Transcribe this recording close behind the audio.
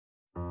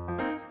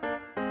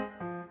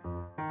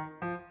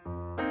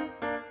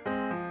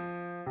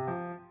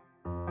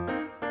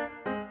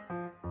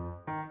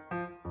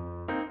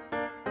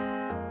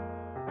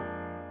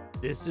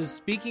This is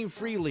Speaking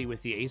Freely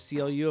with the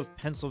ACLU of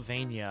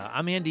Pennsylvania.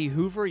 I'm Andy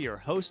Hoover, your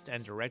host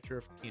and Director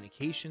of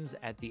Communications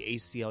at the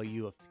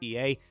ACLU of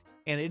PA,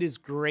 and it is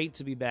great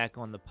to be back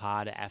on the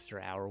pod after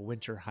our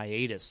winter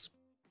hiatus.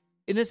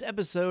 In this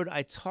episode,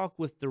 I talk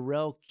with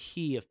Darrell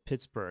Key of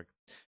Pittsburgh.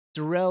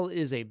 Darrell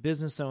is a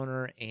business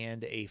owner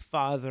and a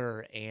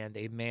father and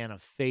a man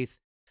of faith.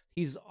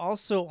 He's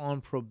also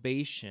on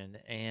probation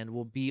and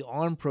will be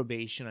on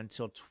probation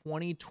until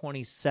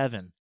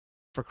 2027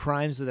 for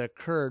crimes that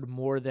occurred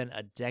more than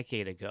a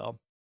decade ago.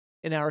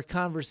 In our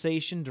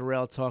conversation,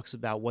 Darrell talks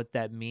about what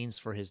that means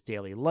for his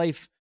daily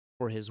life,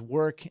 for his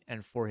work,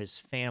 and for his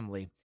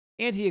family.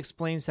 And he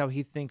explains how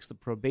he thinks the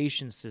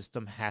probation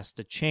system has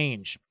to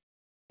change.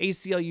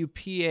 ACLU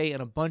PA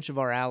and a bunch of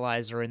our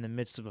allies are in the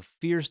midst of a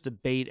fierce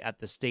debate at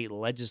the state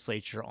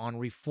legislature on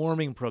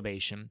reforming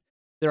probation.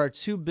 There are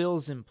two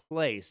bills in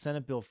play,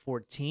 Senate Bill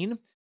 14,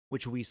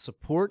 which we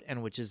support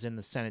and which is in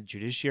the Senate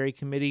Judiciary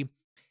Committee,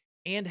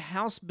 and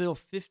House Bill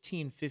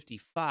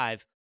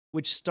 1555,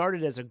 which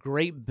started as a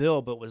great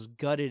bill but was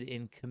gutted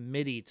in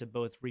committee to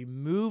both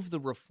remove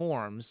the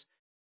reforms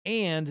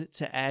and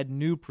to add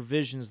new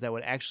provisions that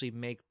would actually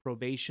make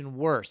probation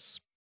worse.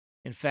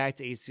 In fact,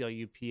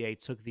 ACLU PA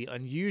took the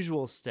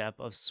unusual step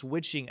of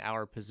switching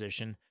our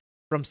position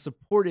from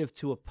supportive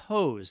to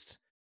opposed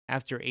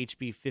after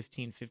HB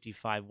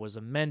 1555 was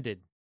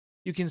amended.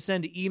 You can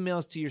send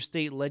emails to your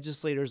state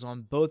legislators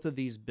on both of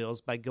these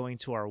bills by going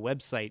to our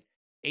website,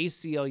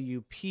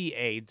 aclupa.org,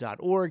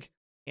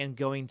 and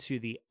going to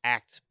the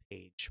ACT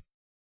page.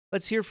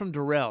 Let's hear from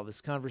Darrell.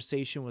 This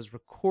conversation was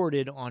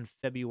recorded on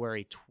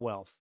February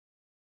 12th.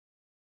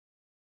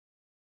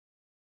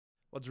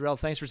 Well, Darrell,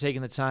 thanks for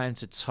taking the time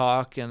to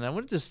talk, and I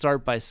wanted to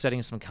start by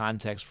setting some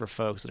context for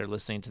folks that are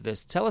listening to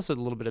this. Tell us a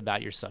little bit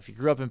about yourself. You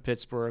grew up in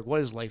Pittsburgh.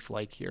 What is life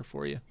like here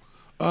for you?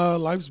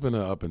 Life's been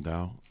an up and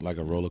down, like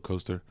a roller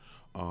coaster.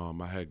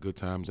 I had good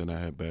times and I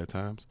had bad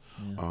times.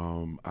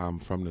 Yeah. I'm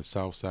from the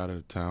south side of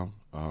the town,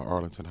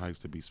 Arlington Heights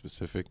to be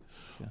specific.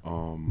 Yeah.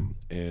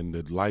 And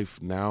the life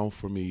now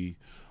for me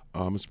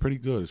is pretty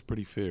good. It's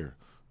pretty fair.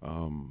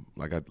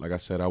 Like I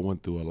said, I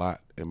went through a lot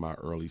in my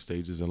early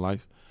stages in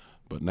life,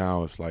 but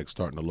now it's like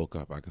starting to look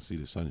up. I can see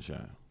the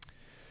sunshine.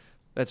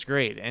 That's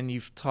great. And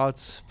you've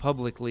talked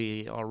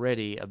publicly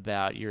already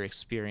about your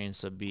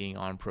experience of being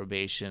on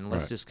probation.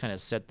 Let's just kind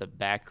of set the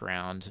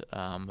background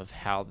of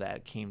how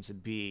that came to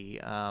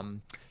be.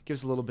 Give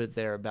us a little bit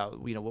there about,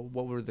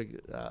 what were the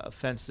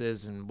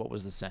offenses and what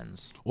was the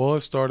sentence? Well,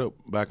 it started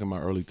back in my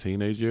early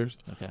teenage years.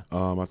 Okay.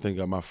 I think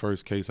at my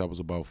first case, I was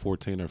about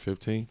 14 or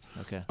 15.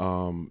 Okay.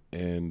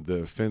 And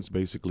the offense,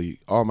 basically,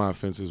 all my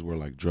offenses were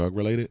like drug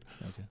related.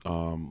 Okay.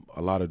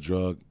 A lot of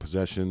drug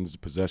possessions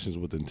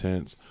with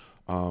intent.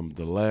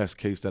 The last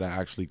case that I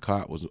actually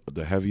caught was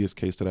the heaviest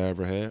case that I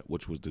ever had,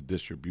 which was the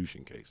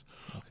distribution case.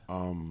 Okay.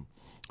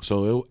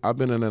 I've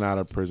been in and out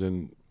of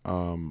prison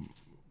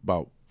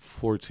about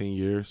 14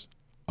 years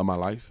of my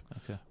life.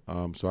 Okay.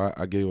 So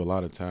I gave a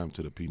lot of time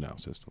to the penal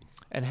system.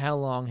 And how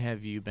long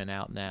have you been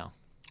out now?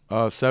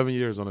 7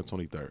 years on the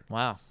 23rd.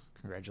 Wow.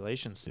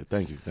 Congratulations. Yeah,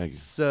 thank you.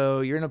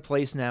 So you're in a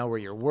place now where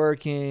you're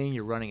working,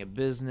 you're running a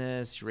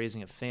business, you're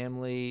raising a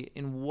family.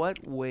 In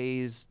what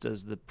ways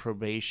does the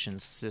probation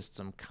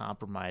system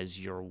compromise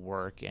your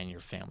work and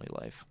your family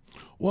life?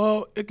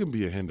 Well, it can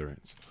be a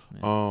hindrance.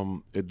 Yeah.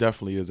 It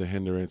definitely is a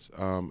hindrance.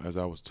 As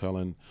I was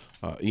telling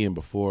Ian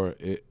before,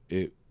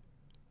 it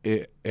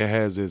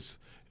has its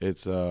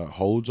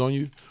holds on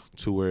you,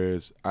 to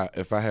whereas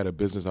if I had a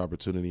business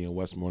opportunity in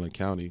Westmoreland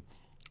County,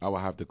 I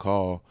would have to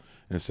call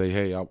and say,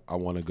 hey, I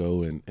want to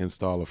go and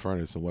install a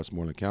furnace in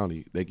Westmoreland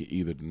County. They can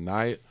either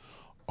deny it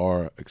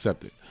or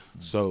accept it.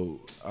 Mm-hmm. So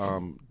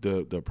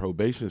the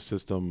probation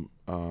system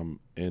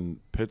in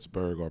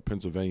Pittsburgh or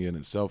Pennsylvania in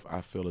itself,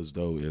 I feel as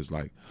though is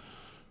like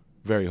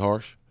very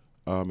harsh,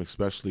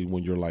 especially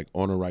when you're like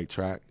on the right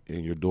track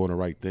and you're doing the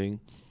right thing.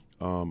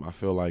 I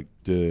feel like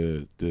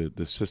the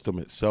system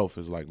itself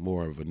is like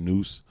more of a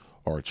noose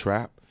or a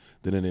trap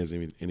than it is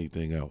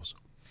anything else.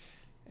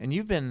 And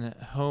you've been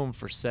home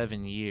for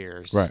 7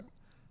 years. Right.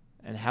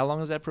 And how long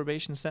does that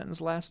probation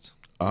sentence last?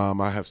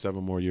 I have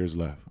 7 more years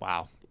left.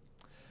 Wow.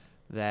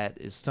 That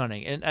is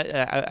stunning. And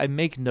I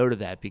make note of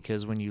that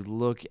because when you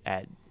look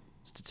at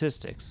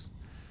statistics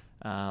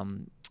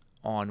on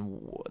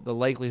the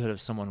likelihood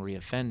of someone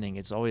reoffending,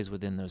 it's always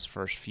within those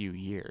first few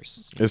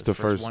years. It's the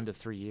first 1 to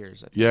 3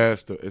 years. I think. Yeah,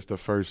 it's the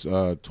first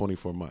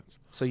 24 months.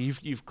 So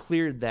you've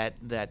cleared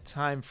that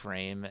time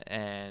frame,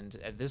 and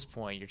at this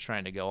point, you're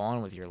trying to go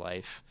on with your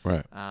life.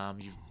 Right.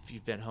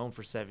 You've been home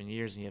for 7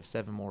 years, and you have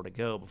 7 more to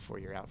go before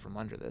you're out from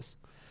under this.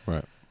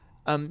 Right.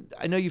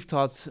 I know you've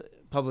talked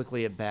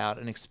publicly about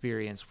an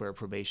experience where a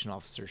probation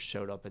officer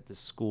showed up at the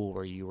school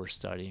where you were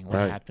studying.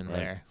 What happened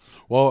there?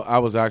 Well, I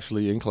was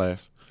actually in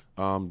class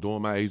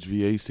doing my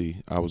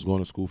HVAC. I was going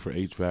to school for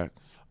HVAC,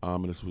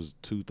 and this was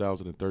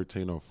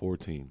 2013 or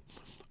 14.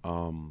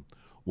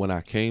 When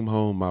I came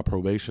home, my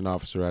probation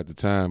officer at the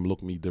time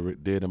looked me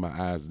dead in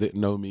my eyes,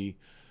 didn't know me,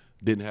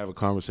 didn't have a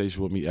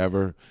conversation with me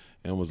ever,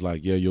 and was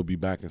like, yeah, you'll be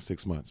back in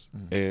 6 months.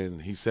 Mm-hmm.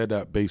 And he said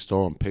that based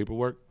on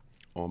paperwork.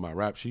 on my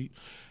rap sheet.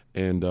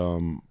 And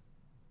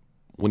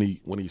when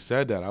he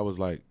said that, I was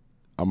like,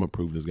 I'm gonna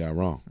prove this guy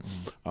wrong,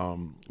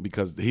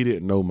 because he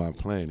didn't know my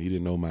plan, he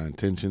didn't know my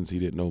intentions, he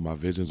didn't know my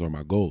visions or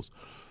my goals.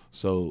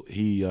 So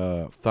he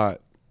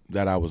thought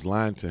that I was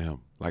lying to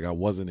him, like I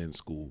wasn't in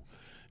school.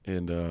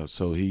 And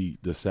so he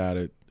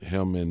decided,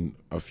 him and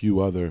a few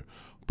other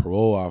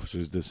parole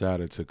officers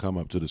decided to come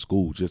up to the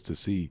school just to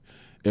see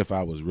if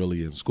I was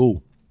really in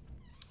school.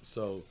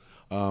 So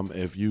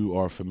if you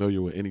are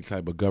familiar with any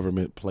type of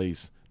government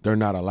place, they're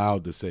not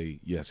allowed to say,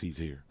 yes, he's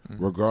here,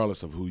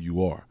 regardless of who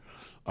you are.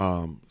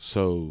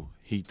 So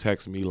he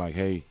texted me like,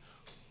 hey,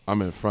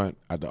 I'm in front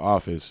at the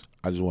office.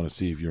 I just want to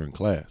see if you're in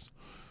class.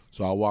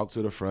 So I walked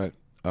to the front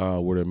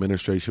where the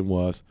administration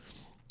was,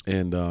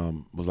 and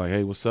was like,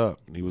 hey, what's up?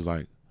 And he was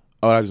like,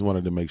 oh, I just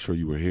wanted to make sure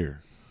you were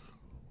here.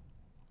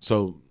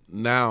 So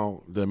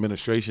now the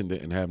administration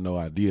didn't have no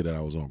idea that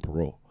I was on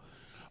parole.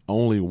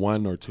 Only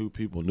 1 or 2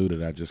 people knew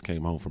that I just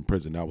came home from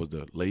prison. That was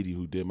the lady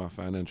who did my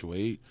financial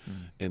aid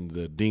and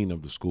the dean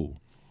of the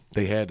school.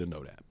 They had to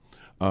know that.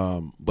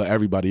 But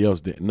everybody else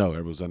didn't know.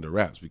 It was under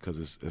wraps because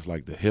it's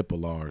like the HIPAA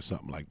law or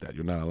something like that.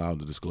 You're not allowed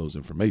to disclose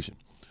information.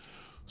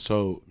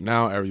 So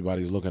now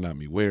everybody's looking at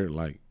me weird,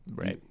 like,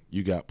 right.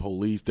 You got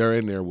police. They're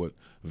in there with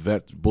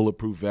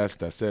bulletproof vests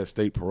that says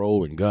state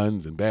parole and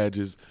guns and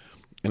badges.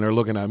 And they're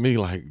looking at me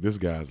like, this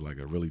guy's like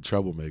a really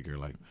troublemaker.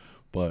 Like,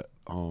 but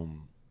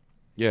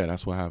yeah,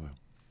 that's what happened.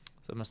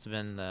 So it must have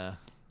been at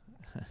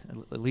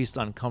least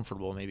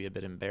uncomfortable, maybe a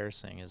bit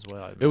embarrassing as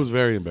well. It was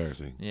very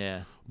embarrassing.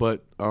 Yeah.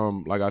 But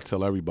like I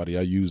tell everybody,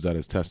 I use that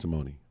as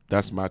testimony.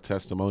 That's my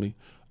testimony.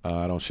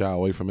 I don't shy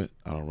away from it.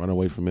 I don't run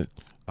away from it.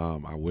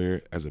 I wear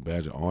it as a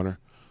badge of honor.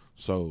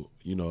 So,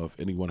 if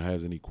anyone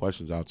has any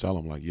questions, I'll tell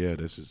them, like, yeah,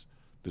 this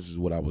is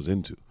what I was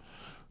into.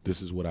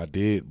 This is what I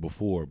did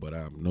before, but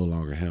I'm no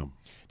longer him.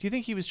 Do you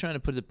think he was trying to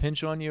put the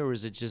pinch on you, or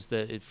is it just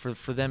that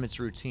for them it's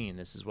routine?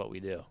 This is what we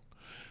do.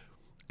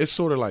 It's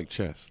sort of like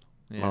chess.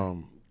 Yeah.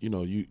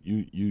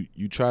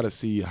 You try to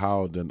see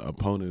how the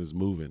opponent is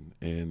moving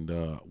and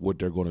what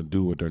they're going to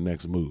do with their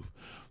next move.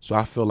 So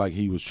I feel like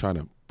he was trying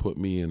to put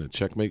me in a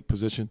checkmate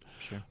position,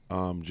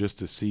 Sure. Just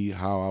to see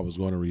how I was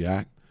going to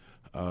react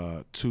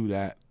to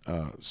that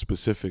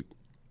specific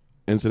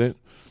incident.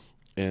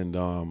 And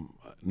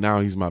now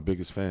he's my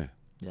biggest fan.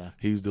 Yeah.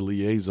 He's the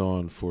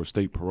liaison for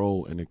state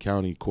parole in the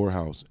county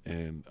courthouse,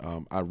 and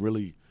I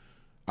really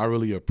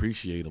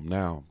appreciate him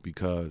now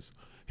because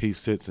he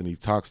sits and he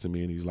talks to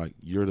me and he's like,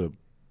 "You're the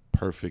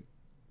perfect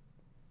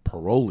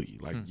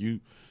parolee. Like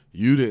you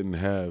didn't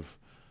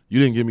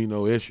give me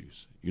no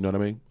issues. You know what I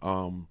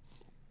mean?"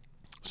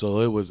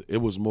 So it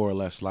was more or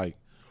less like,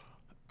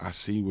 I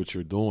see what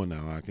you're doing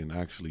now. I can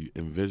actually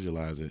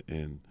visualize it,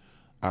 and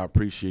I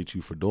appreciate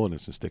you for doing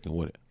this and sticking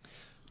with it.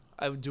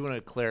 I do want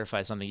to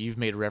clarify something. You've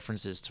made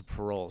references to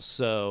parole.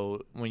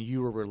 So when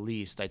you were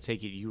released, I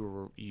take it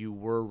you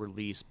were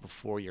released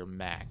before your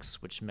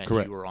max, which meant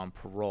Correct. You were on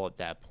parole at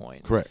that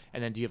point. Correct.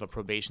 And then do you have a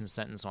probation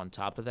sentence on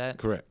top of that?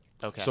 Correct.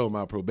 Okay. So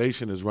my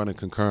probation is running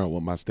concurrent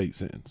with my state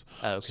sentence.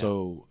 Oh, okay.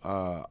 So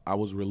I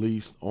was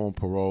released on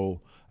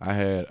parole. I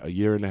had a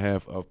year and a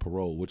half of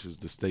parole, which is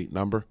the state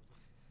number.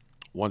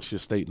 Once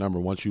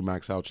you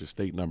max out your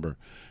state number,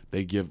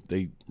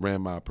 they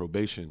ran my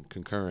probation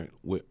concurrent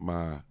with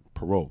my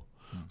parole.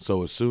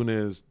 So as soon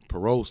as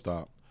parole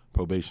stopped,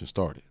 probation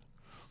started.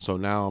 So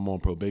now I'm on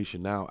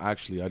probation. Now,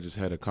 actually, I just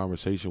had a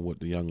conversation with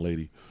the young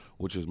lady,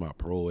 which is my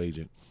parole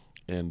agent,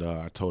 and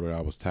I told her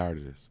I was tired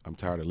of this. I'm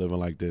tired of living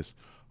like this.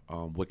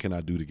 What can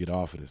I do to get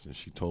off of this? And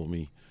she told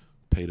me,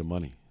 pay the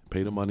money.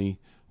 Pay the money.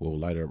 We'll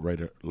write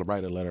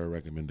a letter of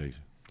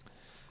recommendation.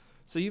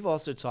 So you've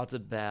also talked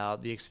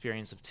about the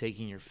experience of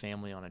taking your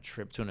family on a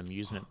trip to an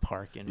amusement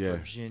park in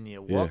Virginia.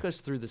 Walk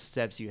us through the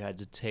steps you had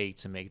to take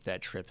to make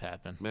that trip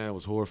happen. Man, it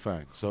was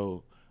horrifying.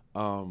 So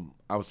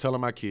I was telling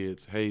my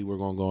kids, hey, we're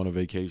going to go on a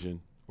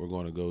vacation. We're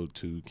going to go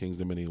to Kings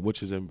Dominion,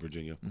 which is in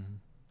Virginia.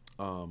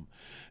 Mm-hmm.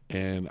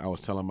 And I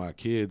was telling my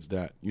kids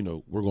that,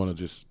 we're going to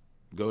just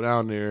go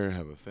down there,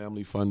 have a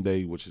family fun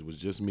day, which was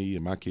just me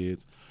and my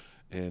kids.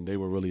 And they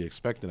were really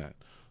expecting that.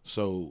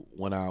 So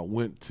when I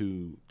went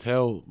to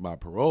tell my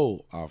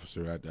parole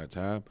officer at that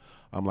time,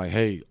 I'm like,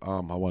 hey, I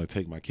want to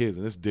take my kids.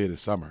 And this dead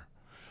this summer.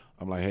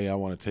 I'm like, hey, I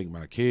want to take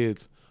my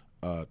kids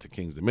to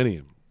Kings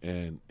Dominion.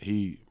 And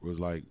he was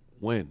like,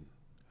 when?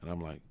 And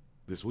I'm like,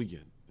 this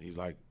weekend. And he's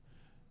like,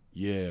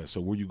 yeah,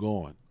 so where you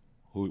going?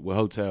 What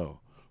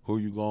hotel? Who are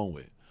you going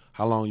with?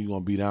 How long are you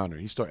going to be down there?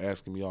 He started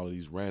asking me all of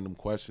these random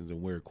questions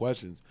and weird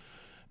questions.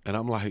 And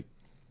I'm like,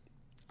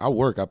 I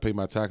work. I pay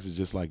my taxes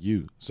just like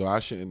you. So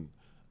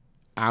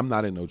I'm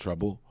not in no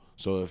trouble.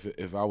 So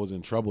if I was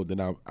in trouble, then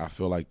I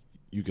feel like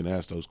you can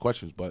ask those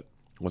questions. But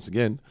once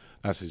again,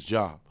 that's his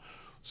job.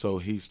 So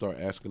he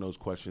started asking those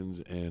questions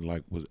and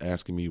was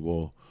asking me,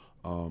 well,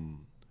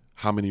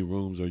 how many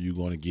rooms are you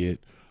going to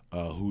get?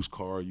 Whose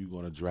car are you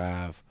going to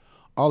drive?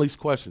 All these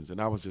questions. And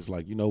I was just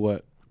like, you know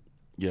what?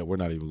 Yeah, we're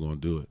not even going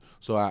to do it.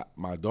 So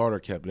my daughter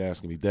kept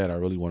asking me, Dad, I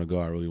really want to go.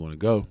 I really want to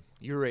go.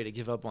 You were ready to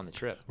give up on the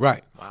trip.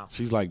 Right. Wow.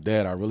 She's like,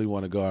 Dad, I really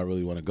want to go. I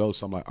really want to go.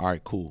 So I'm like, all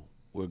right, cool.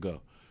 We'll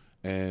go.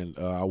 And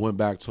I went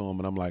back to him,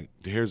 and I'm like,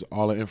 here's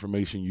all the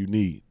information you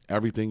need,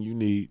 everything you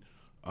need.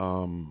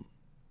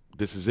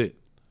 This is it.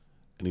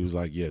 And he was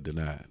like, yeah,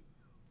 denied.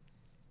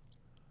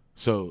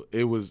 So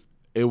it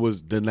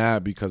was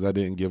denied because I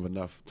didn't give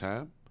enough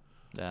time.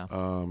 Yeah.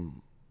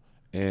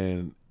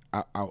 And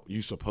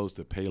you're supposed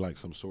to pay like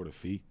some sort of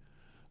fee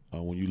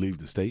when you leave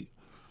the state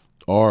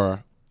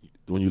or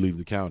when you leave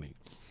the county.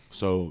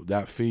 So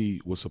that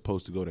fee was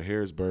supposed to go to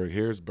Harrisburg.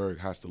 Harrisburg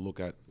has to look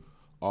at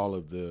all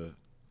of the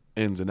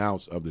ins and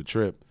outs of the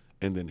trip,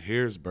 and then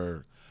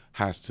Harrisburg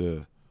has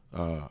to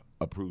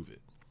approve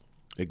it.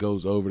 It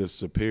goes over to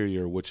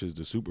Superior, which is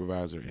the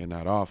supervisor in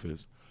that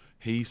office.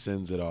 He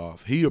sends it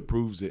off. He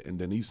approves it, and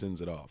then he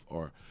sends it off.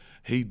 Or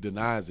he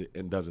denies it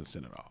and doesn't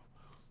send it off.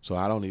 So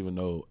I don't even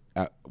know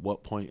at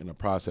what point in the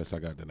process I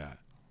got denied.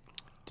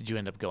 Did you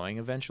end up going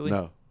eventually?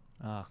 No.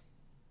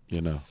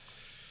 You know.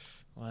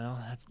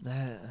 Well,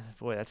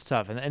 that's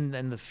tough.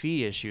 And the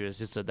fee issue is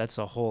just that's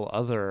a whole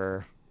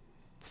other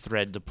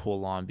thread to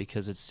pull on,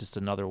 because it's just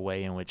another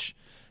way in which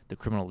the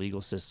criminal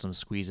legal system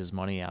squeezes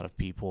money out of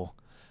people.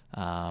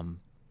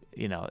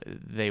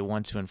 They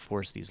want to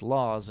enforce these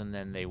laws, and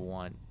then they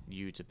want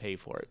you to pay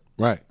for it.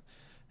 Right.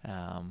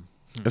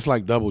 It's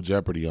like double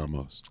jeopardy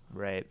almost.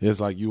 Right. It's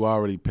like you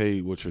already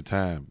paid with your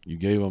time. You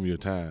gave them your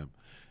time.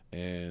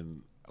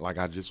 And like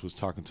I just was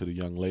talking to the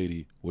young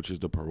lady, which is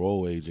the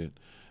parole agent,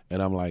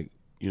 and I'm like,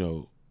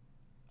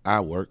 I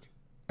work.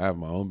 I have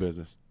my own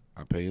business.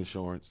 I pay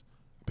insurance.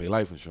 I pay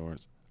life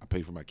insurance. I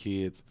pay for my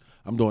kids.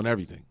 I'm doing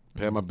everything.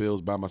 Paying my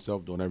bills by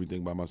myself, doing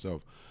everything by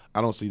myself.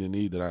 I don't see the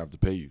need that I have to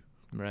pay you.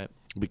 Right.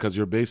 Because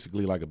you're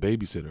basically like a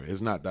babysitter.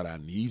 It's not that I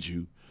need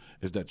you.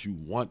 It's that you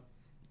want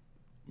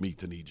me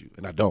to need you,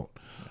 and I don't.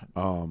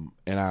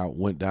 And I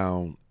went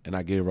down and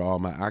I gave her all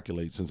my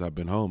accolades since I've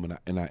been home,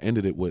 and I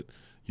ended it with,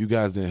 you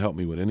guys didn't help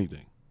me with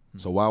anything.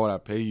 So why would I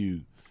pay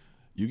you?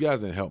 You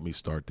guys didn't help me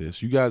start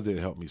this. You guys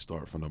didn't help me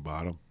start from the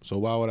bottom. So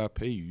why would I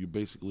pay you? You're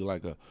basically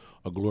like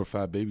a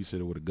glorified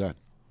babysitter with a gun.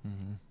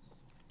 Mm-hmm.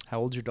 How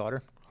old's your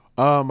daughter?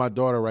 My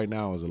daughter right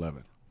now is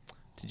 11.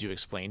 Did you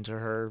explain to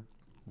her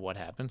what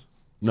happened?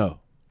 No.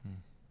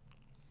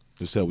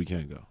 Just said we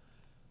can't go.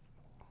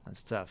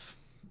 That's tough.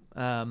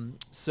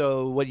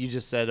 So what you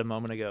just said a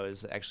moment ago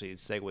is actually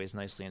segues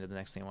nicely into the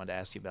next thing I wanted to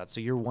ask you about.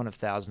 So you're one of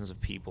thousands of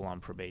people on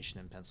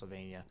probation in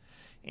Pennsylvania.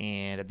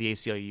 And at the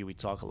ACLU, we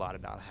talk a lot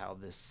about how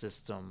this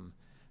system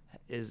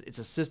it's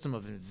a system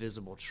of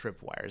invisible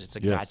tripwires. It's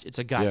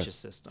a gotcha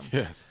system.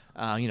 Yes.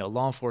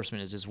 Law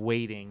enforcement is just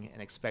waiting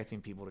and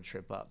expecting people to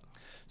trip up.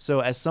 So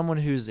as someone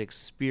who's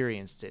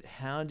experienced it,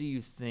 how do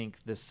you think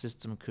the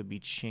system could be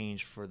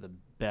changed for the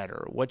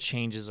better? What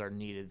changes are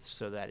needed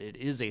so that it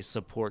is a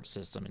support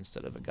system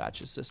instead of a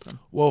gotcha system?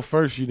 Well,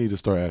 first you need to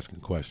start asking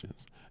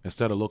questions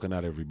instead of looking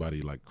at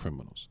everybody like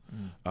criminals.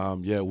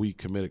 We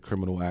committed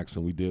criminal acts,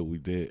 and we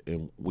did,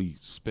 and we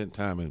spent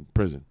time in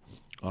prison.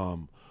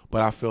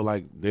 But I feel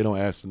like they don't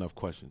ask enough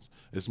questions.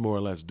 It's more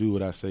or less do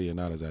what I say and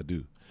not as I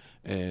do.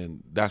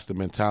 And that's the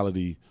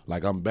mentality,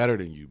 like I'm better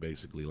than you,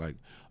 basically. Like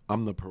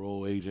I'm the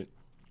parole agent,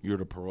 you're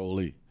the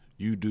parolee.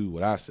 You do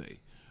what I say.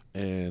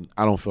 And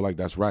I don't feel like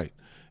that's right.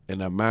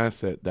 And that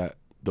mindset that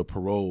the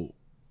parole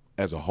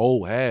as a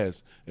whole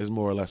has is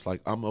more or less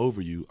like, I'm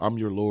over you. I'm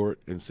your Lord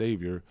and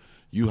Savior.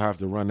 You have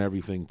to run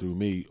everything through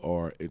me,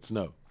 or it's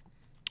no.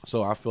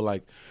 So I feel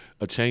like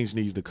a change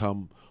needs to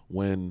come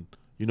when,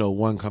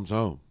 one comes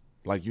home.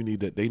 Like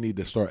they need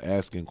to start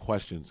asking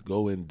questions,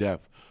 go in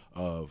depth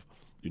of,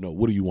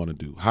 what do you want to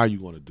do? How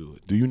you want to do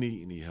it? Do you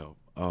need any help?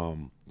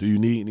 Do you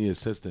need any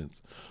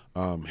assistance?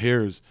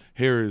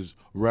 Here's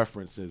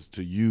references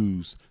to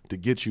use to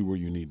get you where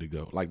you need to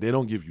go. Like they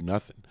don't give you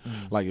nothing.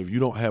 Like if you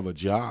don't have a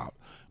job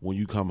when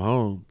you come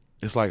home,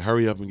 it's like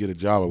hurry up and get a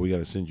job or we got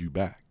to send you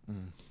back.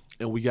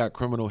 And we got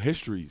criminal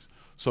histories.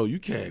 So you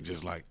can't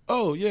just like,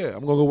 oh, yeah,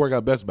 I'm going to go work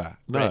at Best Buy.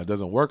 No, It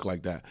doesn't work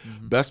like that.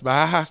 Best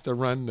Buy has to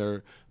run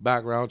their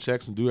background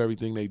checks and do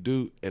everything they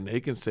do, and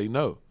they can say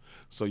no.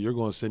 So you're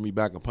going to send me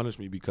back and punish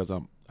me because I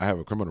have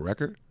a criminal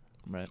record?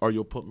 Right. Or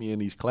you'll put me in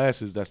these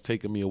classes that's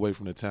taking me away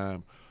from the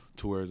time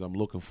to where I'm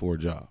looking for a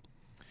job.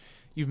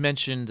 You've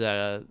mentioned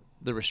the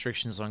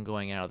restrictions on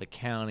going out of the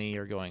county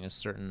or going a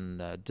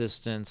certain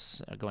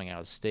distance, going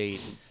out of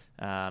state.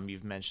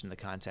 You've mentioned the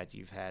contact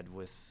you've had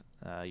with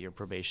your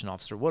probation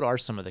officer. What are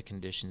some of the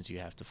conditions you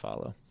have to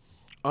follow?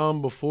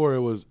 Before it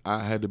was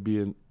I had to be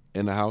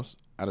in the house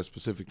at a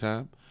specific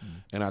time,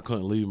 and I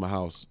couldn't leave my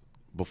house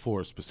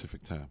before a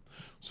specific time.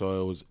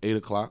 So it was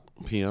 8:00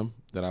 p.m.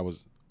 that I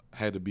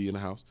had to be in the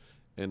house,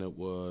 and it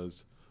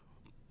was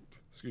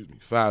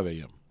 5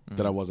 a.m.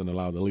 that I wasn't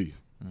allowed to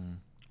leave.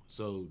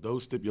 So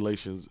those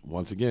stipulations,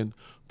 once again,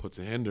 puts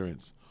a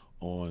hindrance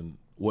on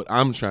what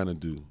I'm trying to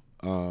do.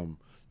 I'm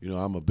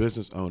a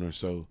business owner,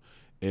 so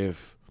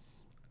if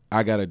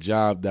I got a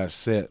job that's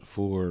set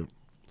for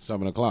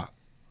 7:00,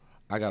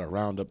 I got to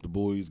round up the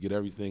boys, get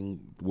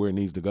everything where it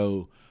needs to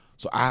go.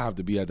 So I have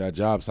to be at that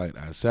job site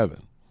at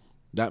 7.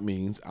 That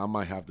means I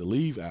might have to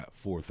leave at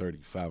 4:30,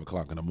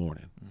 5:00 in the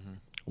morning.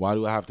 Why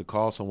do I have to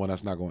call someone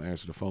that's not going to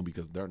answer the phone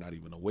because they're not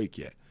even awake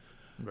yet?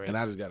 Right. and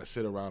I just got to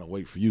sit around and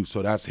wait for you.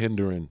 So that's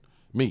hindering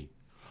me.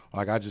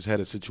 Like I just had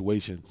a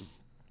situation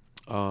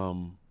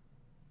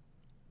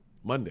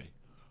Monday.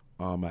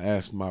 I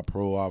asked my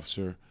parole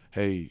officer,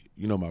 hey,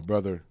 my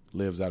brother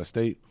lives out of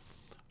state.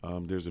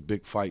 There's a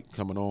big fight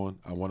coming on.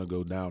 I want to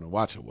go down and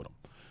watch it with him.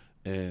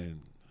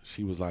 And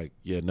she was like,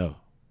 yeah, no.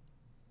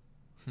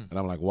 And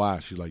I'm like, why?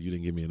 She's like, you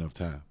didn't give me enough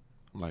time.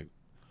 I'm like,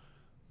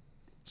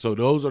 so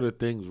those are the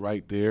things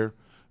right there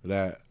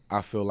that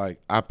I feel like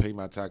I pay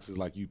my taxes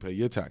like you pay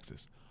your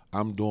taxes.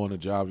 I'm doing a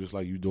job just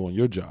like you doing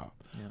your job.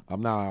 Yeah.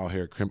 I'm not out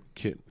here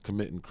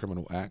committing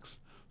criminal acts.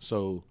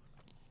 So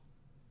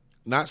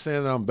not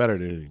saying that I'm better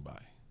than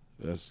anybody.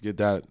 Let's get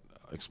that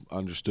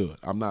understood.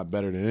 I'm not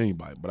better than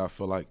anybody, but I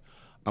feel like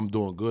I'm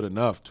doing good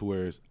enough to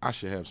where I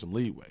should have some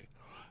leeway.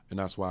 And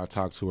that's why I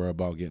talked to her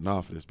about getting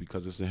off of this,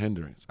 because it's a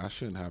hindrance. I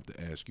shouldn't have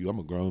to ask you. I'm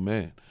a grown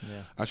man.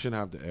 Yeah. I shouldn't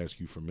have to ask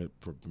you for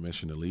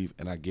permission to leave.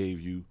 And I gave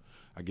you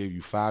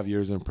 5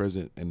 years in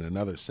prison and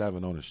another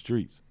 7 on the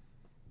streets.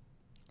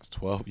 That's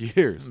 12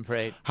 years.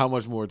 Right. How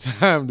much more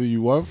time do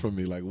you want from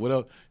me? Like, what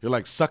else? You're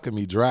like sucking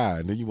me dry,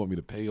 and then you want me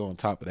to pay on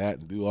top of that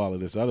and do all of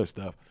this other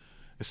stuff.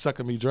 It's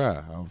sucking me dry.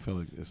 I don't feel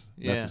like it's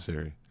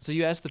necessary. So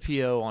you asked the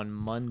PO on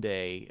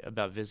Monday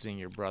about visiting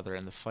your brother,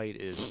 and the fight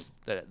is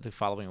the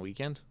following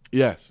weekend?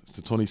 Yes, it's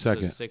the 22nd.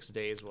 So 6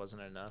 days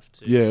wasn't enough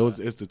to... Yeah,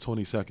 it's the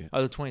 22nd.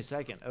 Oh, the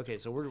 22nd. Okay,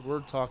 so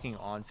we're talking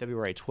on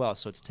February 12th,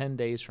 so it's 10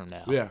 days from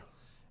now. Yeah.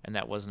 And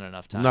that wasn't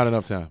enough time? Not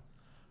enough time.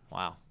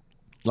 Wow.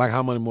 Like,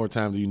 how many more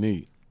time do you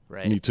need?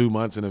 Right. You need 2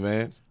 months in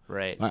advance?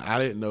 Right. Like, I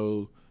didn't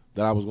know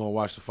that I was going to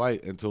watch the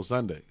fight until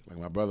Sunday. Like,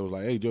 my brother was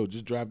like, hey, Joe,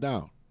 just drive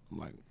down. I'm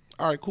like,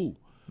 all right, cool.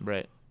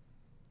 Right.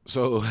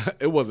 So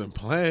it wasn't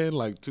planned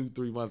like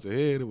 2-3 months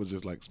ahead. It was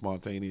just like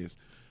spontaneous.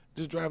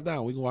 Just drive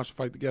down. We can watch the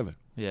fight together.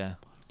 Yeah.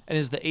 And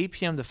is the 8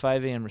 p.m. to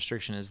 5 a.m.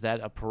 restriction, is that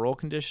a parole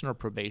condition or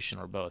probation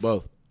or both?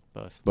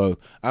 Both.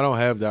 I don't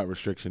have that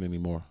restriction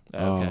anymore.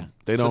 Okay.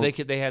 They don't.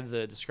 So they have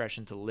the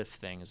discretion to lift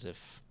things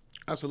if.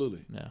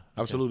 Absolutely. Yeah. Okay.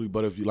 Absolutely.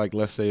 But if you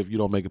let's say if you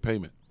don't make a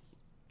payment,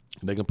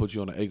 they can put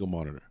you on an ankle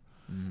monitor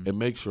and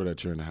make sure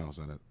that you're in the house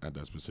at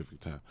that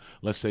specific time.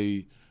 Let's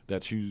say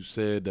that you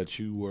said that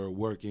you were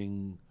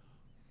working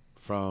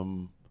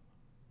from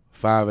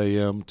 5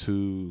 a.m.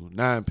 to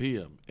 9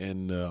 p.m.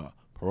 and the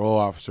parole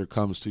officer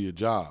comes to your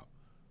job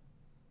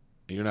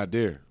and you're not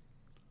there.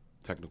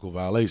 Technical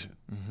violation.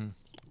 Mm-hmm.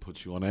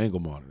 Put you on an ankle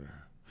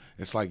monitor.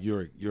 It's like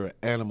you're an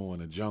animal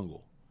in a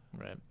jungle.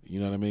 Right. You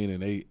know what I mean?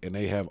 And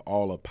they have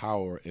all the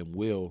power and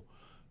will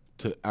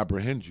to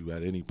apprehend you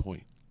at any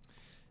point.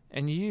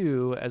 And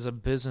you, as a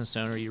business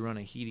owner, you run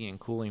a heating and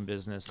cooling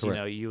business.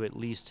 Correct. You at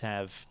least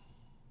have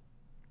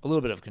a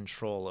little bit of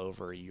control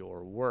over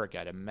your work,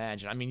 I'd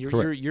imagine. I mean,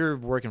 you're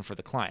working for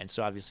the client,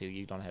 so obviously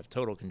you don't have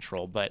total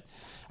control. But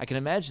I can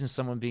imagine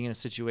someone being in a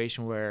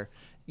situation where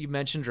you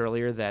mentioned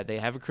earlier that they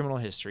have a criminal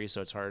history,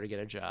 so it's harder to get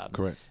a job.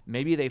 Correct.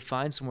 Maybe they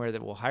find somewhere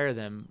that will hire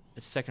them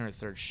at second or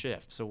third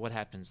shift. So what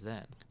happens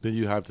then? Then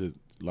you have to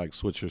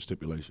switch your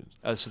stipulations.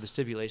 Oh, so the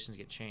stipulations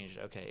get changed.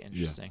 Okay,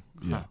 interesting.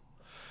 Yeah. Huh.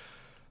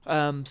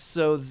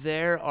 So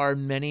there are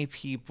many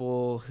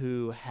people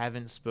who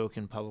haven't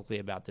spoken publicly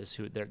about this,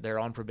 who they're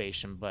on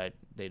probation, but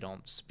they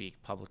don't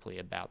speak publicly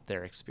about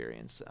their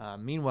experience.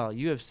 Meanwhile,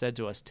 you have said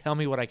to us, tell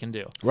me what I can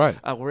do. Right.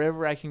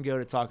 Wherever I can go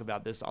to talk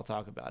about this, I'll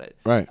talk about it.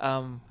 Right.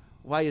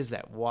 Why is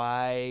that?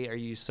 Why are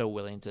you so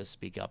willing to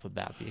speak up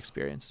about the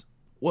experience?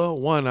 Well,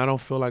 one, I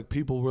don't feel like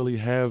people really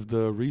have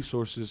the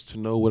resources to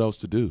know what else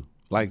to do.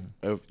 Like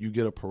if you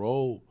get a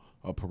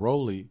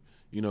parolee,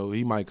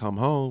 he might come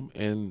home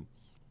and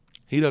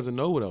he doesn't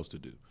know what else to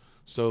do.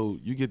 So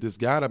you get this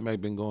guy that may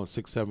have been going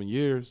 6-7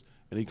 years,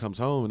 and he comes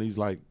home and he's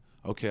like,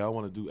 okay, I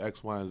want to do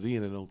X, Y, and Z,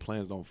 and then those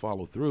plans don't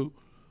follow through.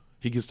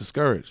 He gets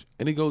discouraged,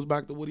 and he goes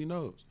back to what he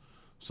knows.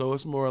 So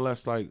it's more or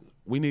less like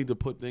we need to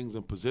put things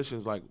in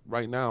positions. Like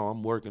right now,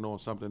 I'm working on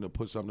something to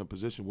put something in a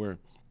position where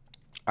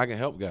I can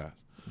help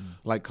guys.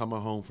 Like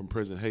coming home from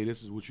prison, hey,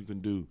 this is what you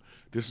can do.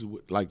 This is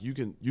what, like you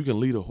can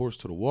lead a horse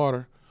to the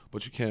water,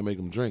 but you can't make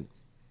him drink.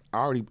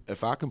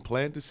 If I can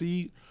plant the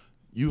seed,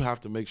 you have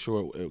to make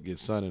sure it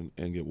gets sun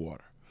and get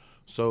water.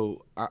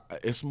 So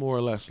it's more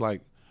or less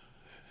like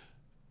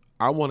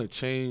I want to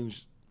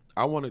change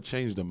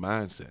the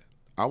mindset.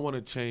 I want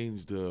to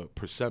change the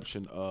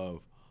perception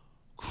of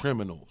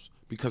criminals,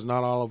 because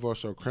not all of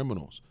us are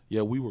criminals.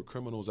 Yeah, we were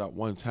criminals at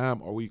one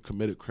time, or we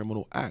committed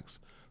criminal acts.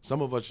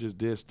 Some of us just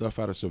did stuff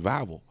out of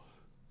survival,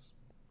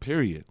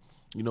 period.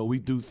 We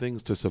do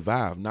things to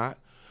survive, not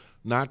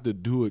to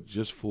do it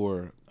just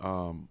for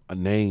a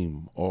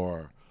name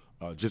or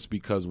just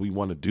because we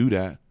want to do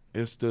that.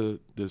 It's the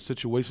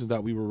situations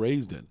that we were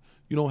raised in.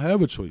 You don't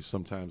have a choice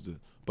sometimes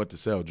but to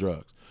sell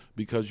drugs,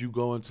 because you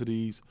go into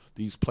these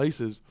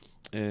places,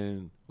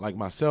 and like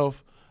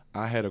myself,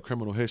 I had a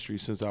criminal history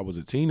since I was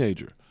a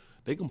teenager.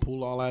 They can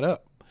pull all that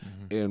up.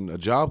 And a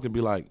job can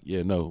be like,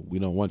 yeah, no, we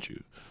don't want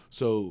you.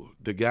 So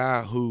the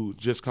guy who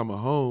just coming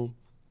home,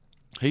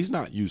 he's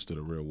not used to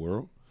the real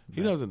world.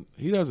 He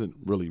doesn't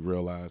really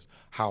realize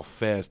how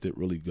fast it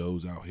really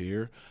goes out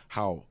here,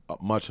 how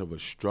much of a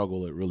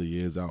struggle it really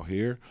is out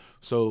here.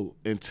 So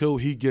until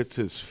he gets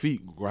his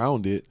feet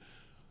grounded,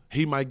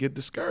 he might get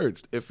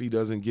discouraged if he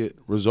doesn't get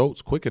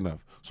results quick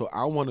enough. So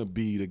I want to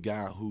be the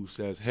guy who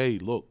says, hey,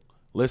 look,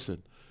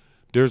 listen,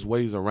 there's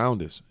ways around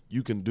this.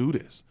 You can do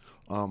this.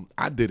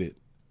 I did it,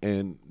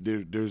 and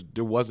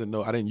there wasn't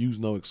I didn't use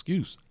no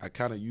excuse. I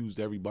kind of used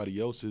everybody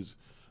else's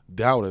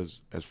doubt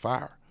as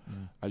fire.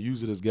 I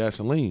use it as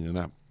gasoline, and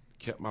I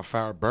kept my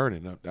fire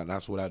burning, and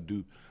that's what I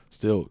do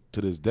still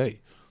to this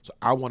day. So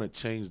I want to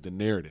change the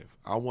narrative.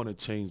 I want to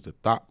change the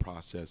thought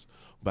process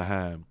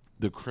behind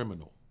the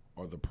criminal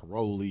or the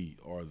parolee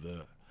or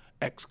the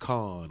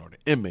ex-con or the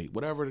inmate,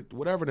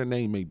 whatever the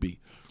name may be.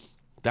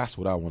 That's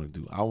what I want to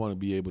do. I want to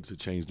be able to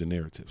change the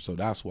narrative. So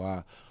that's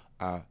why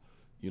I,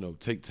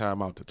 take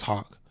time out to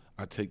talk.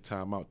 I take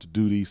time out to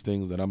do these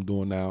things that I'm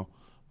doing now,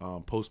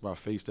 post my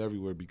face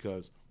everywhere,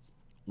 because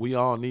we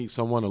all need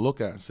someone to look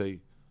at and say,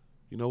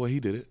 you know what, he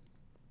did it.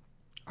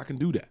 I can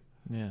do that.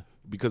 Yeah.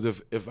 Because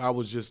if I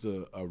was just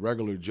a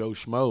regular Joe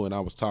Schmo and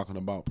I was talking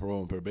about parole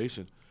and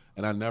probation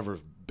and I never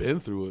been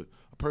through it,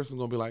 a person's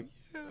going to be like,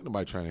 yeah,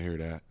 nobody trying to hear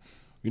that.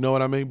 You know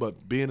what I mean?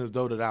 But being as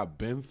though that I've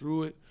been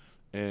through it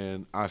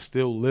and I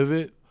still live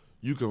it,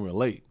 you can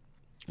relate.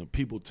 And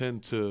people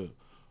tend to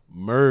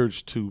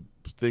merge to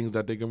things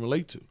that they can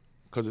relate to.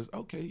 Because it's,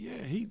 okay,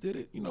 yeah, he did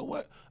it. You know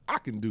what? I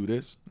can do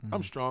this.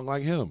 I'm strong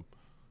like him.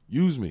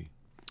 Use me.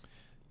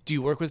 Do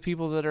you work with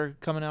people that are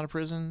coming out of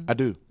prison? I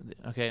do.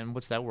 Okay, and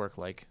what's that work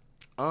like?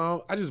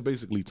 I just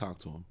basically talk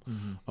to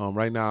them.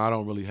 Right now, I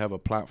don't really have a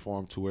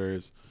platform to where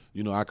it's,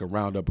 I can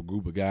round up a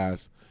group of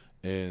guys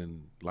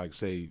and like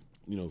say,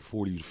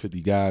 40 to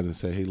 50 guys and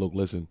say, hey, look,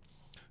 listen,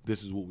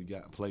 this is what we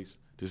got in place.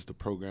 This is the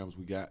programs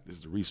we got. This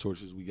is the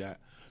resources we got.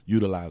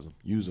 Utilize them.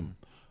 Use them.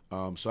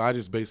 So I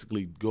just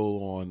basically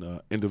go on an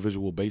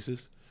individual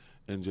basis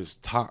and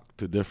just talk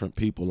to different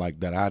people like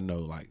that I know,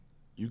 like,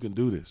 you can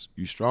do this.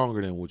 You're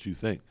stronger than what you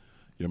think.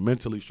 You're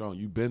mentally strong.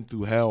 You've been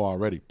through hell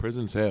already.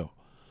 Prison's hell.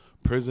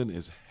 Prison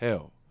is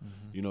hell.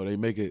 They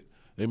make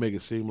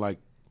it seem like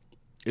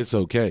it's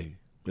okay.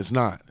 It's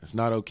not. It's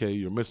not okay.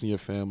 You're missing your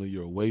family.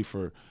 You're away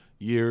for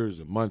years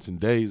and months and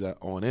days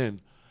on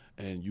end,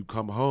 and you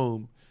come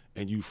home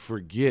and you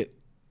forget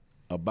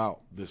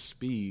about the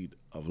speed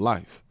of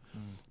life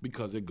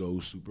because it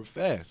goes super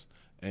fast,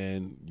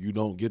 and you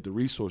don't get the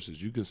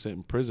resources. You can sit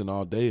in prison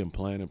all day and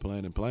plan and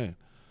plan and plan.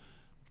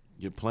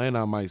 Your plan,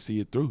 I might see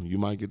it through. You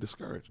might get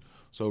discouraged.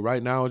 So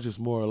right now, it's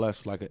just more or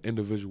less like an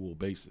individual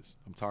basis.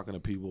 I'm talking to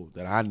people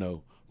that I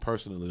know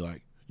personally,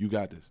 like, you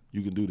got this.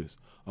 You can do this.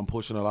 I'm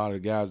pushing a lot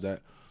of the guys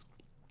that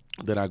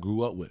I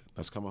grew up with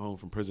that's coming home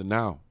from prison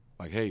now.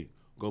 Like, hey,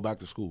 go back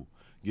to school.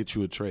 Get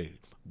you a trade.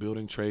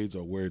 Building trades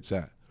are where it's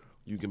at.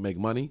 You can make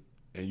money,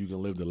 and you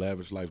can live the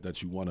lavish life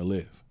that you want to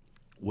live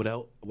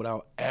without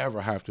ever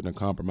having to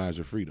compromise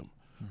your freedom.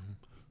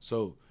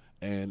 So,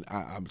 and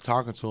I'm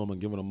talking to them and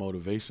giving them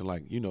motivation,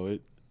 like,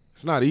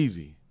 it's not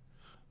easy.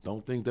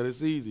 Don't think that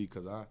it's easy,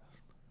 because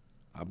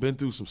I've been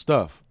through some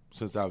stuff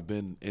since I've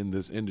been in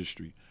this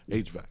industry,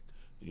 HVAC,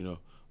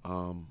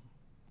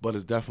 but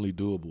it's definitely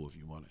doable if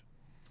you want it.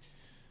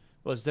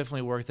 Well, it's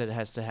definitely work that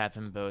has to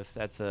happen both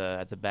at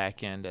the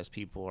back end as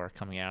people are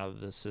coming out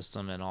of the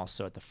system, and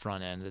also at the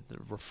front end, that the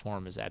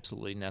reform is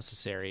absolutely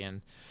necessary.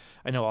 And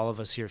I know all of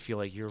us here feel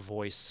like your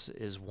voice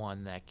is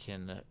one that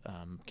can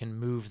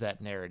move that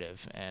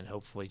narrative and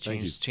hopefully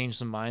change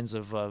some minds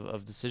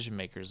of decision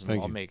makers and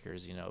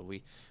lawmakers.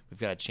 We've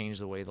got to change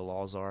the way the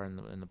laws are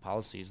and the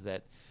policies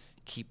that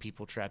keep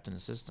people trapped in the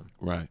system.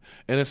 Right,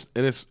 and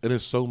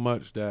it's so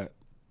much that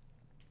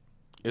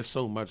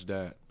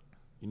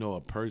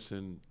a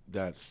person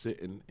that's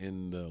sitting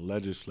in the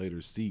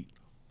legislator's seat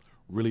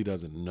really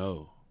doesn't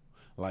know,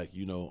 like,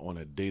 on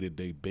a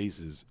day-to-day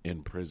basis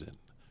in prison.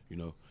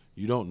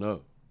 You don't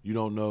know. You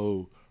don't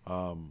know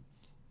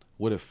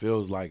what it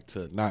feels like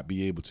to not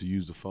be able to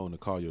use the phone to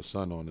call your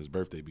son on his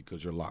birthday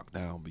because you're locked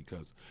down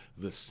because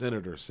the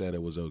senator said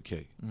it was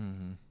okay.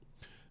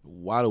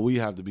 Why do we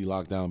have to be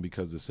locked down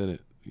because the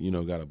Senate,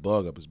 got a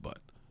bug up his butt?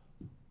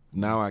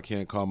 Now I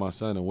can't call my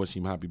son and wish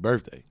him happy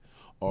birthday.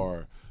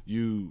 Or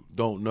you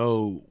don't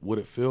know what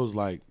it feels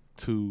like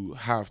to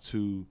have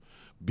to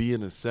be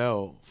in a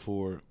cell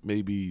for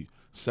maybe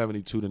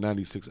 72 to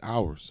 96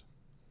 hours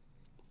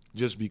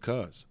just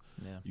because.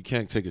 Yeah. You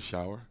can't take a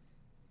shower.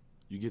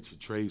 You get your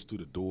trays through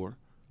the door.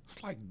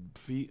 It's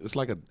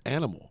like an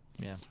animal.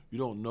 Yeah. You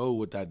don't know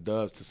what that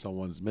does to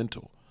someone's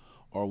mental.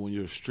 Or when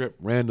you're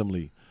stripped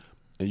randomly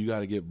and you got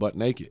to get butt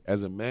naked.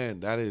 As a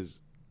man,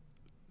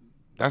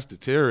 that's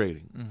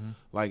deteriorating.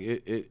 Like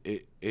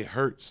it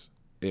hurts.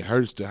 It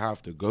hurts to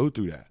have to go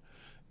through that.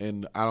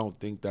 And I don't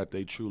think that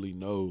they truly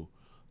know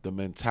the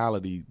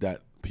mentality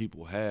that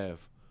people have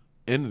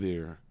in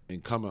there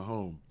and coming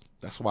home.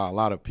 That's why a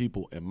lot of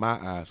people, in my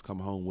eyes, come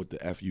home with the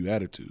FU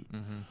attitude.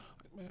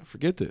 Like, man,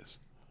 forget this.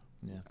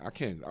 Yeah.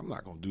 I'm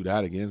not going to do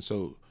that again.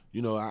 So,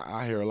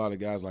 I hear a lot of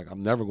guys like,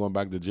 I'm never going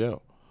back to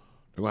jail.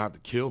 They're going to have to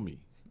kill me.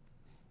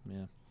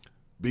 Yeah.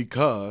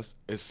 because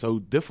it's so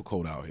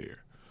difficult out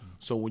here.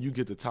 So when you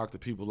get to talk to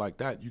people like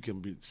that, you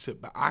can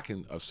sit back. I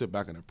can sit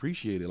back and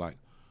appreciate it. Like,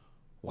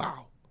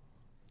 wow,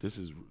 this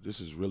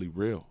is really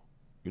real.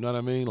 You know what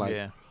I mean? Like,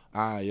 Yeah.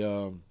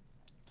 I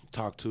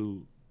talked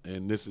to,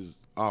 and this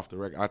is off the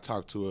record, I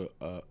talked to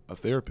a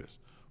therapist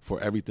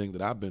for everything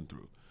that I've been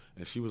through,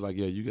 and she was like,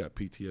 "Yeah, you got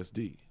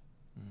PTSD."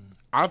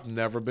 I've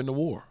never been to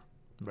war.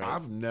 Right.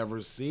 I've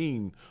never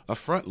seen a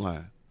front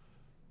line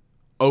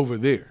over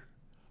there.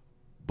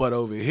 But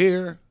over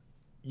here,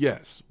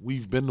 yes,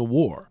 we've been to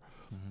war.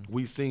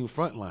 We've seen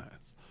front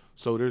lines.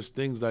 So there's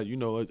things that, you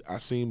know, I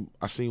seen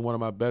one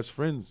of my best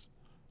friends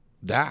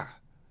die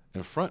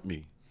in front of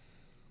me.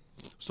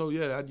 So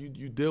yeah,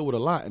 you deal with a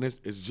lot, and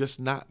it's just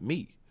not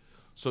me.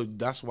 So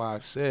that's why I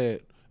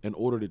said, in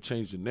order to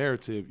change the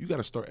narrative, you got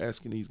to start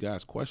asking these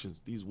guys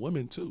questions, these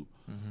women too,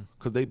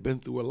 because they've been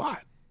through a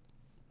lot.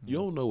 You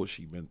don't know what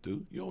she been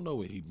through. You don't know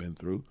what he been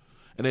through.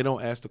 And they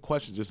don't ask the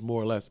question, just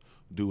more or less,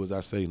 do as I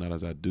say, not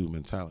as I do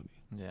mentality.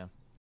 Yeah.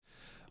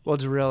 Well,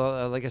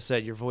 Darrell, like I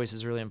said, your voice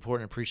is really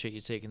important. Appreciate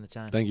you taking the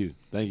time. Thank you.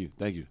 Thank you.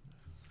 Thank you.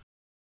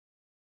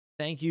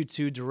 Thank you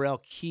to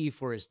Darrell Key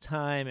for his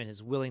time and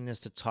his willingness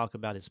to talk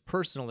about his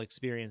personal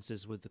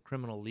experiences with the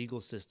criminal legal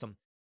system.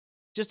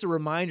 Just a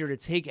reminder to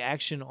take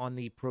action on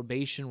the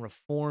probation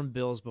reform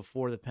bills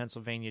before the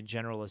Pennsylvania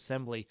General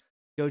Assembly.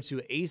 Go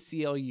to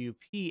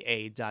aclupa.org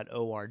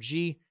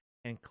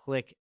and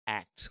click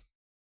Act.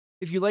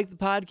 If you like the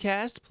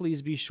podcast,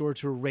 please be sure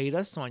to rate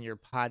us on your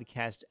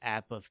podcast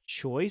app of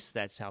choice.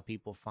 That's how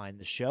people find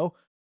the show.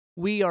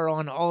 We are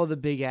on all of the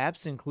big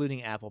apps,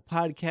 including Apple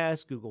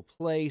Podcasts, Google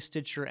Play,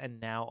 Stitcher, and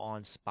now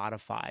on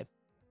Spotify.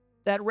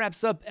 That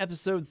wraps up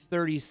episode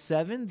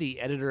 37. The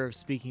editor of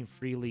Speaking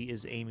Freely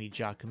is Amy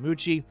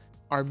Giacomucci.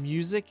 Our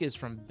music is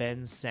from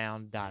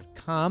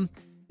bensound.com.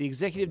 The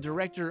executive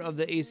director of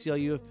the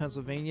ACLU of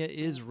Pennsylvania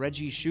is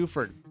Reggie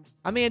Shuford.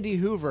 I'm Andy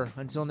Hoover.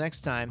 Until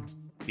next time,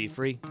 be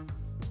free.